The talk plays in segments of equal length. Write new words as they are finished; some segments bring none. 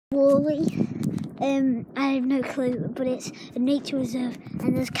gully. I have no clue, but it's a nature reserve,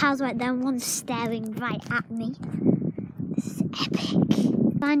 and there's cows right there, and one's staring right at me. This is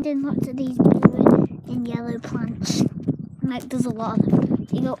epic. Finding lots of these blue and yellow plants. Like, there's a lot of them.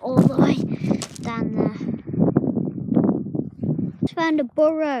 You go all the way down there. Just found a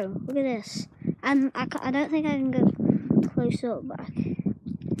burrow. Look at this. And I don't think I can go close up, but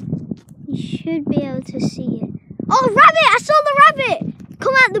you should be able to see it. Oh, rabbit! I saw the rabbit!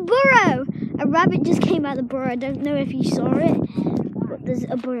 Come out the burrow! A rabbit just came out the burrow. I don't know if you saw it, but there's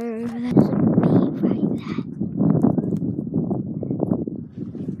a burrow over there. There's a bee right there.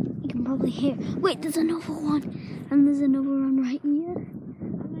 You can probably hear it. Wait, there's another one. And there's another one right here.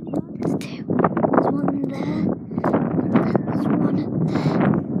 There's two. There's one there. There's one there.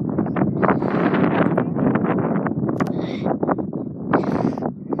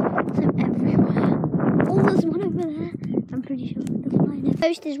 They're everywhere. Oh, there's one over there. I'm pretty sure they're flying. The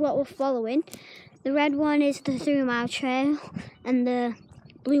post is what we're following. The red one is the 3 mile trail, and the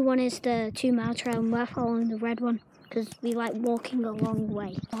blue one is the 2 mile trail, and we're following the red one because we like walking a long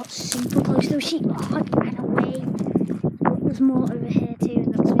way. Oh, super close to the sheep. Oh, it ran away. But there's more over here too,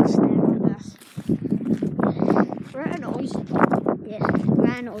 and that's just staring at us. We're at an oyster pond. Yeah, we're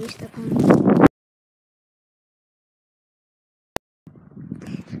at an oyster pond.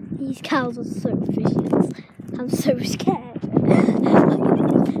 These cows are so vicious. I'm so scared.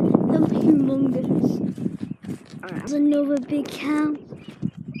 They're humongous. There's another big cow.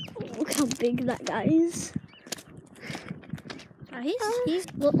 Look how big that guy is.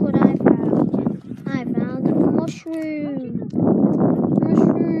 Look what I found. I found a mushroom.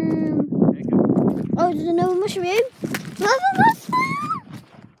 Oh, there's another mushroom.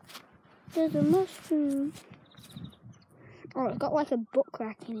 There's a mushroom. Oh, it's got like a butt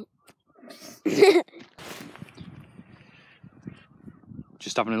crack in it.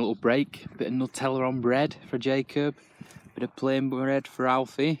 Just having a little break. Bit of Nutella on bread for Jacob. Bit of plain bread for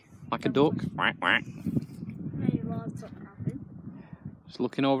Alfie. Like a duck. Quack, quack. Just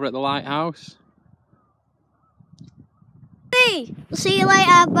looking over at the lighthouse. Hey, we'll see you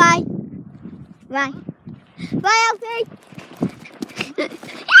later. Bye. Bye. Bye, Alfie.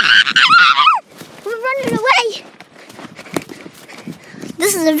 We're running away.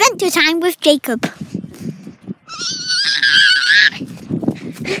 This is adventure time with Jacob.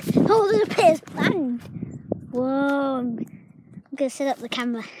 Oh, there's a pit of land. Whoa. I'm going to set up the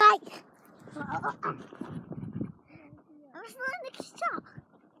camera. Bye. I'm still in the shop.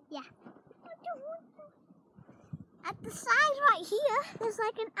 Yeah. At the side right here, there's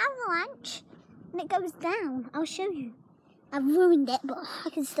like an avalanche. And it goes down. I'll show you. I've ruined it, but I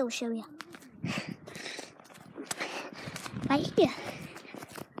can still show you. Right here.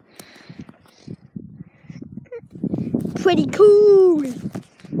 Pretty cool.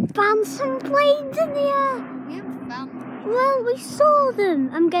 Found some planes in the air. We haven't found them. Well, we saw them.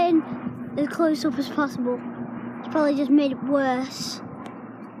 I'm getting as close up as possible. It's probably just made it worse.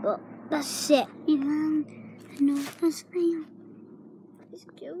 But that's it. We found another snail. It's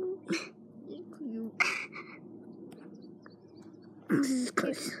cute. It's cute. This is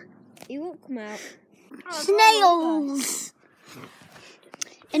close. He won't come out. Snails!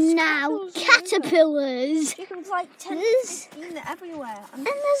 And now caterpillars. There's like 10 There's- 15 everywhere. And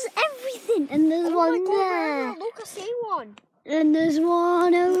there's everything. And there's Oh one my God, there. Grandma, look, I see one. And there's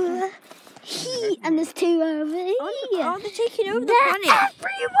one over here. And there's two over here. Oh, they're taking over the They're planet.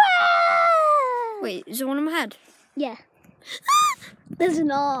 everywhere! Wait, is there one on my head? Yeah. There's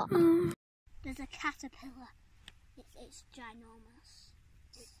not. There's a caterpillar. It's ginormous.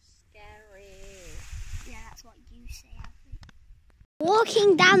 It's scary. Yeah, that's what you say, Alfie.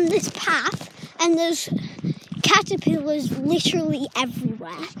 Walking down this path, and there's caterpillars literally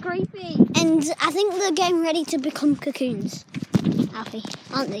everywhere. It's creepy. And I think they're getting ready to become cocoons, Alfie,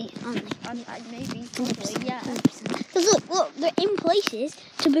 aren't they? Maybe, probably, yeah. Because look, they're in places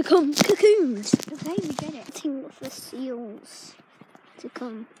to become cocoons. Okay, we get it. Waiting for seals to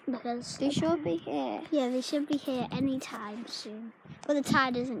come because They should be here. yeah, they should be here anytime soon. But the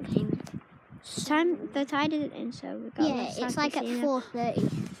tide isn't came. The tide isn't in, so we got Yeah, it's like at 4:30.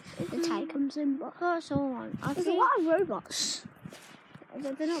 The tide comes in, but That's all on. there's a lot of robots.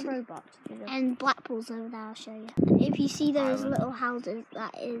 They're not robots. And Blackpool's over there, I'll show you. If you see those Island. little houses,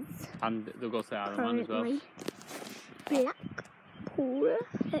 that is And they'll go to the island one as well. currently Blackpool.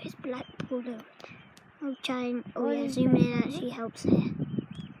 That is Blackpool. I'll try and, zoom in actually helps here.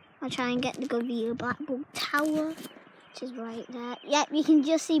 I'll try and get the good view of Blackpool Tower, which is right there. Yep, you can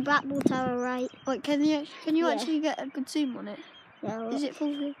just see Blackpool Tower right. Wait, can you Yeah. actually get a good zoom on it? Yeah, Is it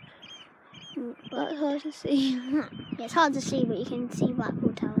full view? but That's hard to see. it's hard to see, but you can see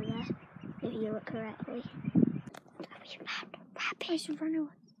Blackpool Tower there. feel it correctly. We found a rabbit. I should run away.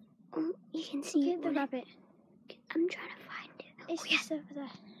 Oh, you can see Get the rabbit. I'm trying to find it. It's Oh, yeah. just over there.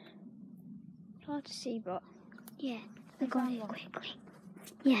 Hard to see, but Yeah, I I got found it one. quickly.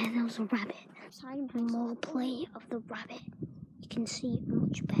 Yeah, there was a rabbit. hiding And more play of the rabbit. You can see it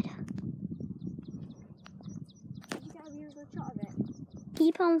much better. Did you get a real good shot of it?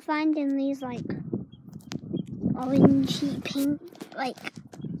 Keep on finding these like orangey pink like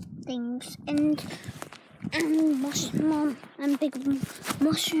things and mushroom and big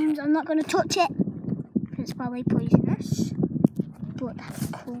mushrooms. I'm not going to touch it. It's probably poisonous, but that's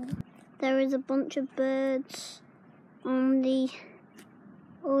cool. There is a bunch of birds on the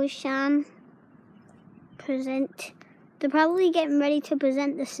ocean. They're probably getting ready to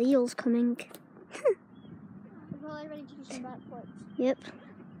present the seals coming. We're probably ready to do some backflips. Yep,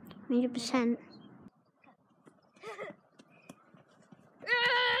 100%.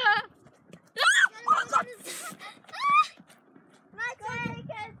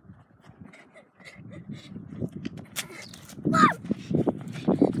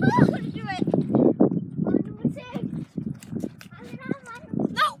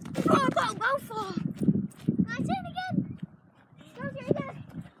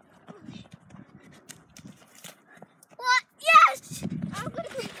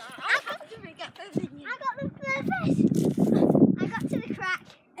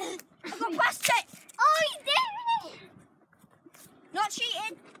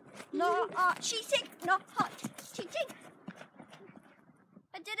 Cheating, not hot cheating.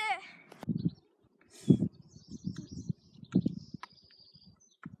 I did it.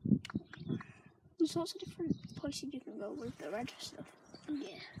 There's lots of different places you can go with the red stuff.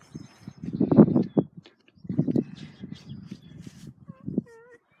 Yeah.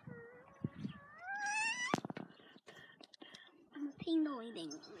 I'm a penguin.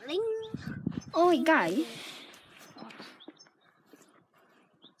 Oh, guy.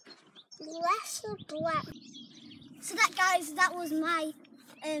 Less black. So that, guys, that was my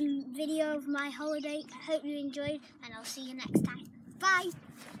video of my holiday. I hope you enjoyed, and I'll see you next time. Bye.